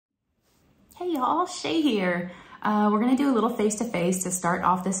Hey y'all, Shay here. We're gonna do a little face-to-face to start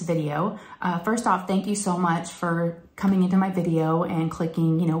off this video. First off, thank you so much for coming into my video and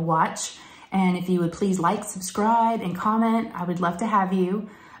clicking, watch. And if you would please like, subscribe, and comment, I would love to have you.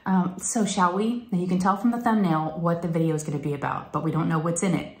 So shall we? Now you can tell from the thumbnail what the video is gonna be about, but we don't know what's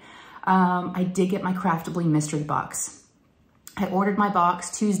in it. I did get my Craftibly mystery box. I ordered my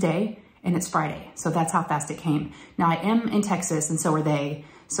box Tuesday and it's Friday, so that's how fast it came. Now I am in Texas and so are they.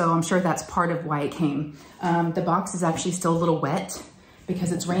 So I'm sure that's part of why it came. The box is actually still a little wet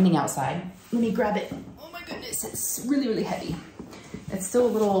because it's raining outside. Let me grab it. Oh my goodness, it's really, really heavy. It's still a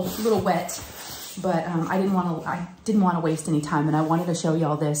little wet, but I didn't want to waste any time, and I wanted to show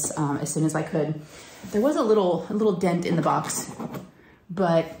y'all this as soon as I could. There was a little dent in the box,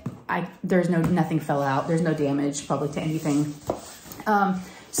 but nothing fell out. There's no damage probably to anything.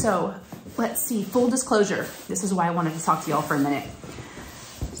 So let's see, full disclosure. This is why I wanted to talk to y'all for a minute.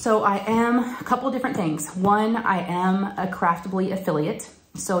 So I am a couple of different things. One, I am a Craftibly affiliate.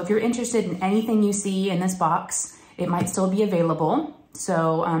 So if you're interested in anything you see in this box, it might still be available.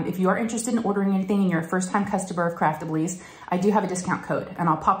 So if you are interested in ordering anything and you're a first-time customer of Craftibly's, I do have a discount code and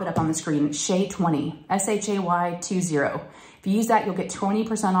I'll pop it up on the screen, Shay20, S-H-A-Y-20. If you use that, you'll get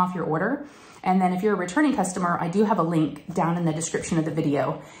 20% off your order. And then if you're a returning customer, I do have a link down in the description of the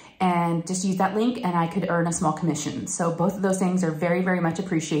video. And just use that link and I could earn a small commission. So both of those things are very, very much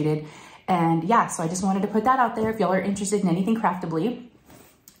appreciated. And yeah, so I just wanted to put that out there if y'all are interested in anything Craftibly.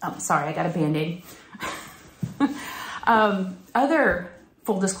 Oh, sorry, I got a Band-Aid. Other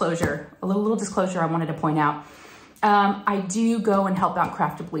full disclosure, a little disclosure I wanted to point out. I do go and help out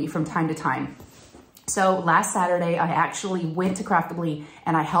Craftibly from time to time. So last Saturday, I actually went to Craftibly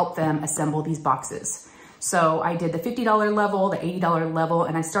and I helped them assemble these boxes. So I did the $50 level, the $80 level,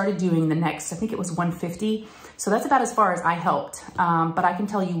 and I started doing the next, I think it was $150. So that's about as far as I helped. But I can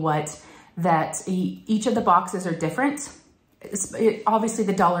tell you what, that each of the boxes are different. Obviously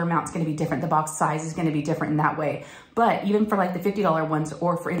the dollar amount is gonna be different. The box size is gonna be different in that way. But even for like the $50 ones,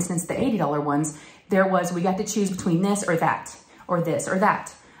 or for instance, the $80 ones, we got to choose between this or that, or this or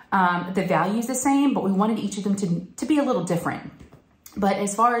that. The value is the same, but we wanted each of them to be a little different. But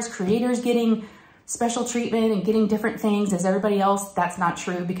as far as creators getting special treatment and getting different things as everybody else, that's not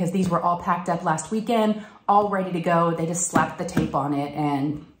true, because these were all packed up last weekend, all ready to go. They just slapped the tape on it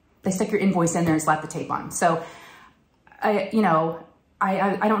and they stick your invoice in there and slap the tape on. So, I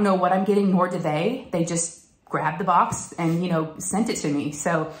don't know what I'm getting, nor do they. They just grabbed the box and, sent it to me.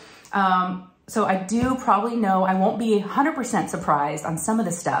 So, so I do probably know, I won't be 100% surprised on some of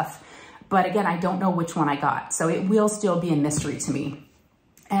the stuff, but again, I don't know which one I got. So it will still be a mystery to me.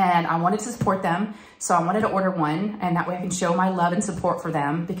 And I wanted to support them, so I wanted to order one, and that way I can show my love and support for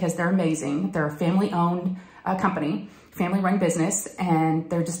them because they're amazing. They're a family-owned company, family-run business, and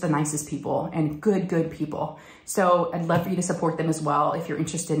they're just the nicest people and good people. So I'd love for you to support them as well if you're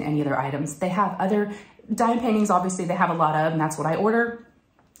interested in any other items. They have other dime paintings, obviously they have a lot of, and that's what I order,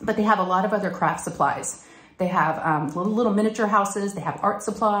 but they have a lot of other craft supplies. They have little miniature houses, they have art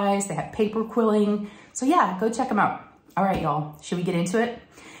supplies, they have paper quilling. So yeah, go check them out. All right, y'all, should we get into it?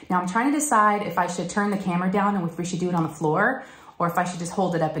 Now I'm trying to decide if I should turn the camera down and if we should do it on the floor, or if I should just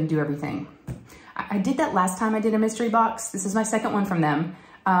hold it up and do everything. I did that last time I did a mystery box. This is my second one from them,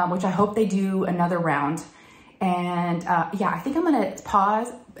 which I hope they do another round. And yeah, I think I'm gonna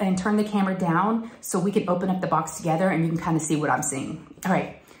pause and turn the camera down so we can open up the box together and you can kind of see what I'm seeing. All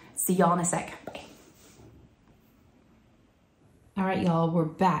right, see y'all in a sec, bye. All right, y'all, we're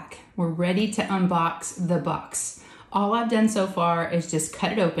back. We're ready to unbox the box. All I've done so far is just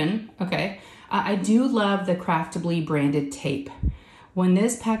cut it open, okay? I do love the Craftibly branded tape. When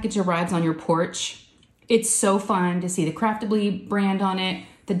this package arrives on your porch, it's so fun to see the Craftibly brand on it,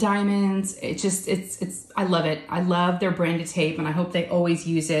 the diamonds, I love it. I love their branded tape and I hope they always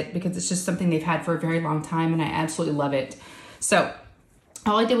use it because it's just something they've had for a very long time and I absolutely love it. So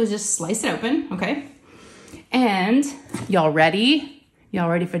all I did was just slice it open, okay? And y'all ready? Y'all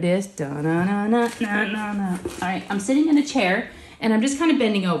ready for this? Da-na-na-na-na-na. All right, I'm sitting in a chair and I'm just kind of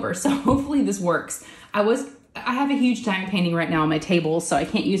bending over. So hopefully this works. I have a huge diamond painting right now on my table, so I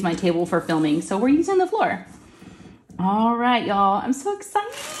can't use my table for filming. So we're using the floor. All right, y'all, I'm so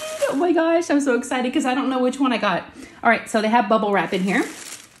excited. Oh my gosh, I'm so excited because I don't know which one I got. All right, so they have bubble wrap in here.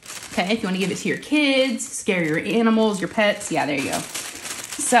 Okay, if you want to give it to your kids, scare your animals, your pets. Yeah, there you go.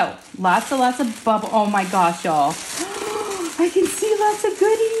 So lots of bubble. Oh my gosh, y'all. I can see lots of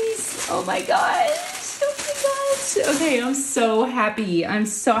goodies. Oh my gosh. Oh my gosh. Okay, I'm so happy. I'm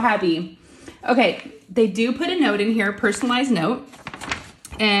so happy. Okay, they do put a note in here, personalized note,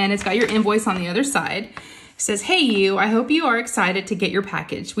 and it's got your invoice on the other side. It says, hey you, I hope you are excited to get your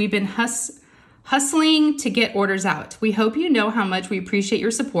package. We've been Hustling to get orders out. We hope you know how much we appreciate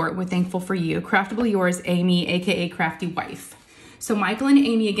your support. We're thankful for you. Craftibly yours, Amy, aka Crafty Wife. So Michael and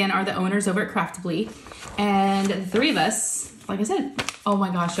Amy again are the owners over at Craftibly, and the three of us, like I said, oh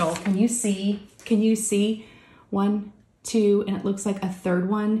my gosh, y'all, can you see? Can you see? 1, 2, and it looks like a third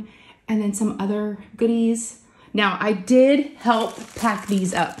one, and then some other goodies. Now I did help pack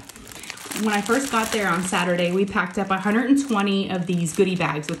these up. When I first got there on Saturday, we packed up 120 of these goodie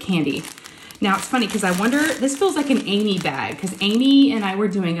bags with candy. Now it's funny because I wonder, this feels like an Amy bag because Amy and I were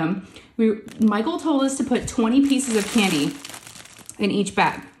doing them. Michael told us to put 20 pieces of candy in each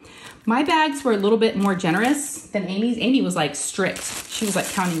bag. My bags were a little bit more generous than Amy's. Amy was like strict. She was like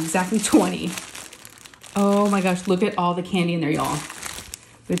counting exactly 20. Oh my gosh, look at all the candy in there, y'all.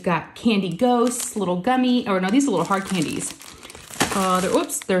 We've got candy ghosts, little gummy, or no, these are little hard candies.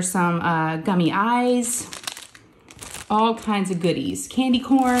 There's some gummy eyes, all kinds of goodies, candy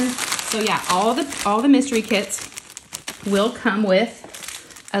corn. So yeah, all the mystery kits will come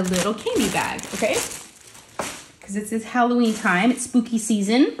with a little candy bag, okay? Because it's Halloween time, it's spooky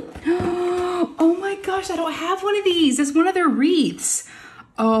season. Oh my gosh, I don't have one of these. It's one of their wreaths.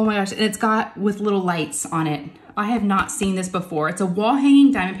 Oh my gosh, and it's got with little lights on it. I have not seen this before. It's a wall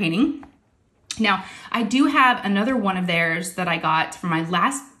hanging diamond painting. Now, I do have another one of theirs that I got for my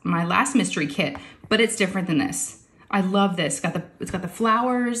last mystery kit, but it's different than this. I love this. It's got the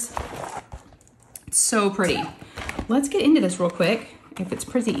flowers. It's so pretty. Let's get into this real quick. If it's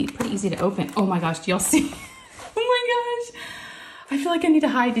pretty easy to open. Oh my gosh, do y'all see? Oh my gosh. I feel like I need to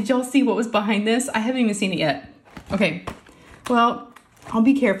hide. Did y'all see what was behind this? I haven't even seen it yet. Okay, well, I'll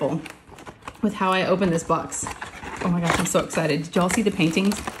be careful with how I open this box. Oh my gosh, I'm so excited. Did y'all see the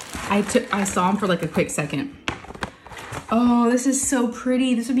paintings? I saw them for like a quick second. Oh, this is so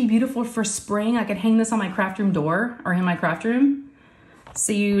pretty. This would be beautiful for spring. I could hang this on my craft room door or in my craft room.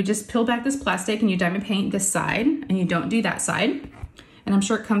 So you just peel back this plastic and you diamond paint this side and you don't do that side. And I'm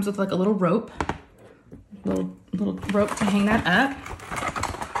sure it comes with like a little rope, little rope to hang that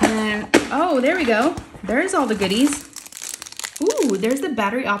up. And oh, there we go. There's all the goodies. Ooh, there's the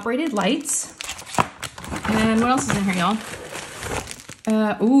battery operated lights. And what else is in here, y'all?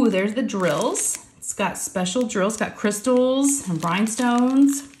 Ooh, there's the drills. It's got special drills, got crystals and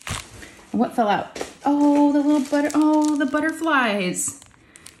rhinestones. And what fell out? Oh, the butterflies.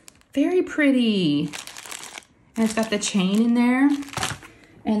 Very pretty. And it's got the chain in there.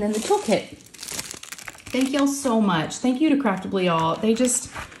 And then the toolkit. Thank y'all so much. Thank you to Craftibly, y'all.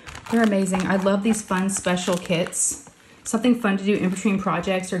 They're amazing. I love these fun special kits. Something fun to do in between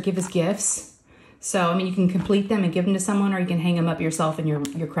projects or give as gifts. So, I mean, you can complete them and give them to someone, or you can hang them up yourself in your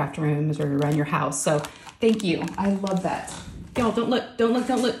craft rooms or around your house. So, thank you. I love that. Y'all, don't look, don't look,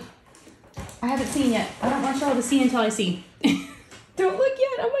 don't look. I haven't seen yet. I don't want y'all to see until I see. Don't look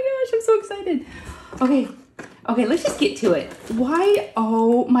yet. Oh my gosh, I'm so excited. Okay, let's just get to it. Why?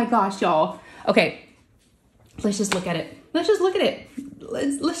 Oh my gosh, y'all. Okay, let's just look at it. Let's just look at it.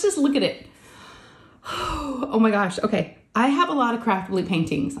 Let's just look at it. Oh my gosh, okay. I have a lot of Craftibly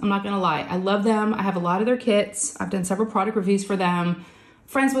paintings. I'm not gonna lie. I love them. I have a lot of their kits. I've done several product reviews for them.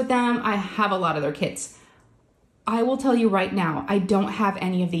 Friends with them. I have a lot of their kits. I will tell you right now, I don't have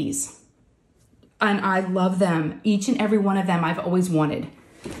any of these. And I love them. Each and every one of them I've always wanted.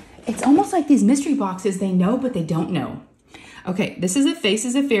 It's almost like these mystery boxes, they know, but they don't know. Okay, this is a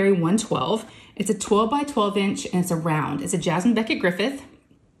Faces of Fairy 112. It's a 12 by 12 inch and it's a round. It's a Jasmine Beckett Griffith.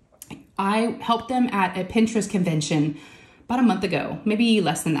 I helped them at a Pinterest convention about a month ago, maybe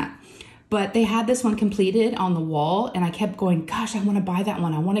less than that. But they had this one completed on the wall and I kept going, gosh, I want to buy that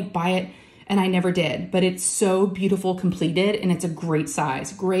one. I want to buy it. And I never did, but it's so beautiful completed and it's a great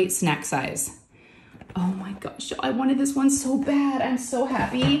size, great snack size. Oh my gosh, I wanted this one so bad. I'm so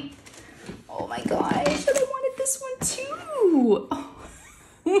happy. Oh my gosh, and I wanted this one too. Oh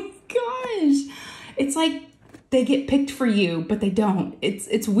my gosh. It's like they get picked for you, but they don't.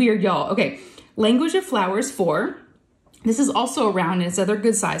 It's weird, y'all. Okay, Language of Flowers 4. This is also a round and it's another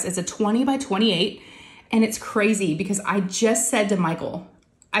good size. It's a 20 by 28 and it's crazy because I just said to Michael,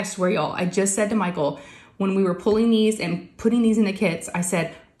 I swear y'all, I just said to Michael when we were pulling these and putting these in the kits, I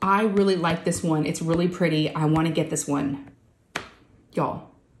said, I really like this one. It's really pretty. I want to get this one. Y'all,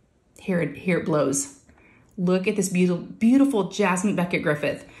 here it blows. Look at this beautiful Jasmine Beckett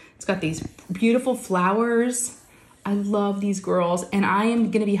Griffith. It's got these beautiful flowers. I love these girls. And I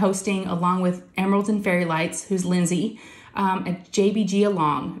am going to be hosting, along with Emeralds and Fairy Lights, who's Lindsay, at JBG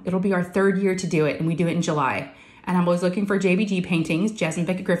Along. It'll be our 3rd year to do it, and we do it in July. And I'm always looking for JBG paintings, Jasmine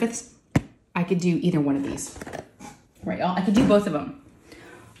Beckett Griffiths. I could do either one of these. Right, y'all? I could do both of them.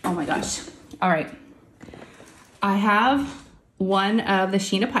 Oh my gosh. All right. I have one of the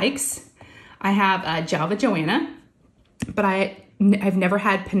Sheena Pikes. I have Java Joanna, but I've never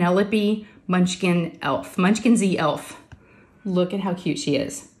had Penelope Munchkin Z Elf. Look at how cute she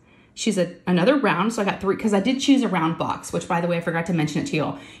is. She's another round, so I got 3, because I did choose a round box, which by the way, I forgot to mention it to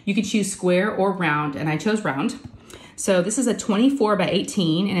y'all. You could choose square or round, and I chose round. So this is a 24 by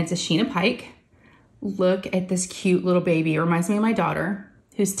 18, and it's a Sheena Pike. Look at this cute little baby. It reminds me of my daughter,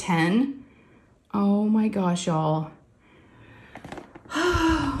 who's 10. Oh my gosh, y'all.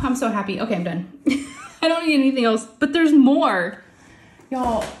 I'm so happy. Okay, I'm done. I don't need anything else, but there's more.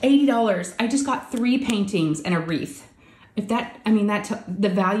 Y'all, $80. I just got 3 paintings and a wreath. If that, I mean, the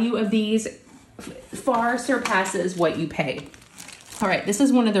value of these far surpasses what you pay. All right, this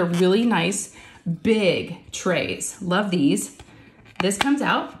is one of their really nice big trays. Love these. This comes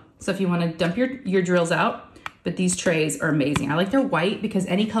out, so if you want to dump your drills out, but these trays are amazing. I like their white because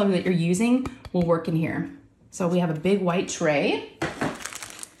any color that you're using will work in here. So we have a big white tray.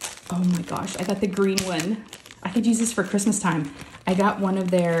 Oh my gosh, I got the green one. I could use this for Christmas time. I got one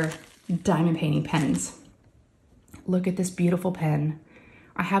of their diamond painting pens. Look at this beautiful pen.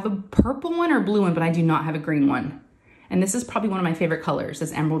 I have a purple one or blue one, but I do not have a green one. And this is probably one of my favorite colors,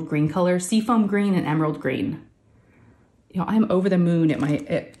 this emerald green color, seafoam green and emerald green. You know, I'm over the moon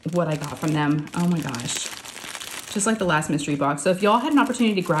at what I got from them. Oh my gosh. Just like the last mystery box. So if y'all had an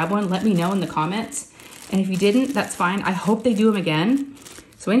opportunity to grab one, let me know in the comments. And if you didn't, that's fine. I hope they do them again.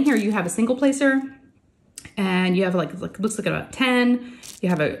 So in here you have a single placer, and you have looks like about 10. You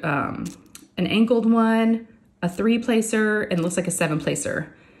have an angled one, a 3 placer, and looks like a 7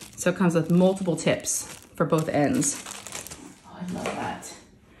 placer. So it comes with multiple tips for both ends. Oh, I love that.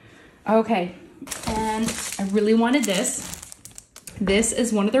 Okay, and I really wanted this. This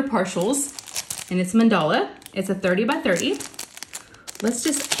is one of their partials, and it's mandala. It's a 30 by 30. Let's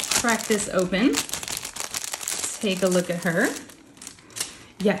just crack this open. Take a look at her.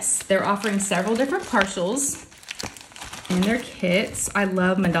 Yes, they're offering several different partials in their kits. I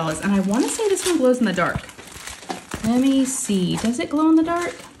love mandalas, and I want to say this one glows in the dark. Let me see. Does it glow in the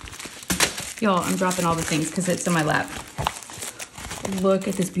dark? Y'all, I'm dropping all the things because it's in my lap. Look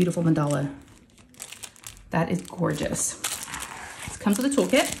at this beautiful mandala. That is gorgeous. It comes with a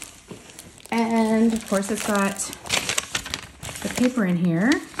toolkit. And of course it's got the paper in here.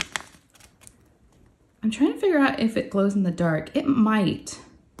 I'm trying to figure out if it glows in the dark. It might.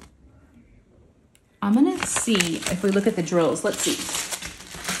 I'm gonna see if we look at the drills. Let's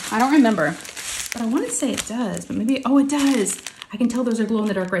see. I don't remember. But I want to say it does, but maybe, oh, it does. I can tell those are glow in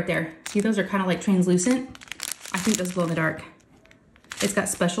the dark right there. See, those are kind of like translucent. I think those glow in the dark. It's got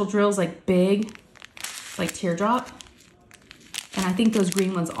special drills, like big, like teardrop. And I think those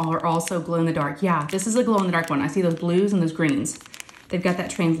green ones are also glow in the dark. Yeah, this is a glow in the dark one. I see those blues and those greens. They've got that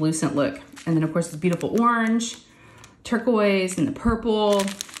translucent look. And then of course, this beautiful orange, turquoise, and the purple.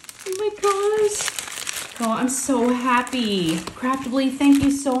 Oh my gosh. Oh, I'm so happy. Craftibly, thank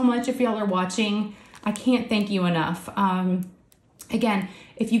you so much if y'all are watching. I can't thank you enough. Again,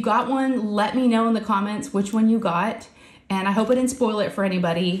 if you got one, let me know in the comments which one you got. And I hope I didn't spoil it for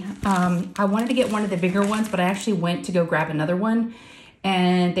anybody. I wanted to get one of the bigger ones, but I actually went to go grab another one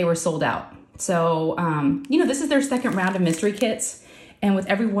and they were sold out. So, you know, this is their second round of mystery kits. And with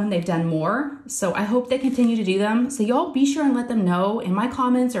every one, they've done more. So I hope they continue to do them. So y'all be sure and let them know in my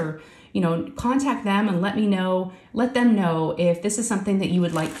comments, or you know, contact them and let them know if this is something that you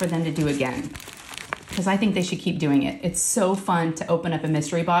would like for them to do again. Because I think they should keep doing it. It's so fun to open up a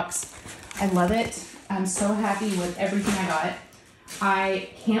mystery box. I love it. I'm so happy with everything I got. I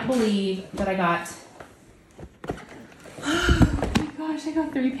can't believe that I got, oh my gosh, I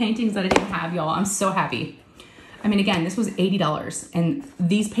got 3 paintings that I didn't have, y'all. I'm so happy. I mean, again, this was $80 and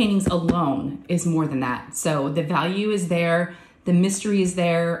these paintings alone is more than that. So the value is there. The mystery is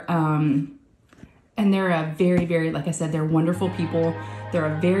there, and they're a very, very, like I said, they're wonderful people. They're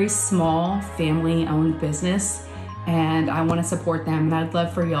a very small family-owned business, and I want to support them, and I'd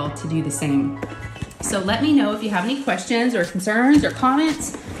love for y'all to do the same. So let me know if you have any questions or concerns or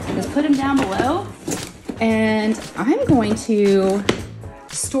comments. Just put them down below, and I'm going to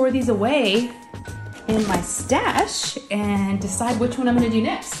store these away in my stash and decide which one I'm going to do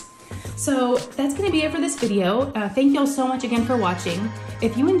next. So that's going to be it for this video. Thank y'all so much again for watching.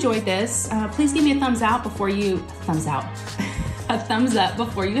 If you enjoyed this, please give me a thumbs up before you head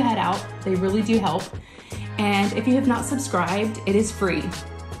out. They really do help. And if you have not subscribed, it is free.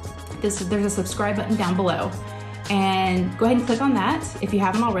 There's a subscribe button down below, and go ahead and click on that if you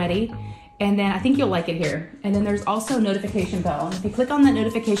haven't already. And then I think you'll like it here. And then there's also a notification bell. And if you click on that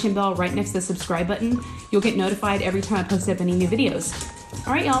notification bell right next to the subscribe button, you'll get notified every time I post up any new videos.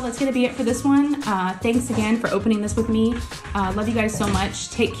 All right, y'all, that's gonna be it for this one. Thanks again for opening this with me. Love you guys so much.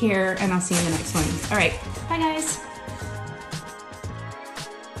 Take care, and I'll see you in the next one. All right, bye guys.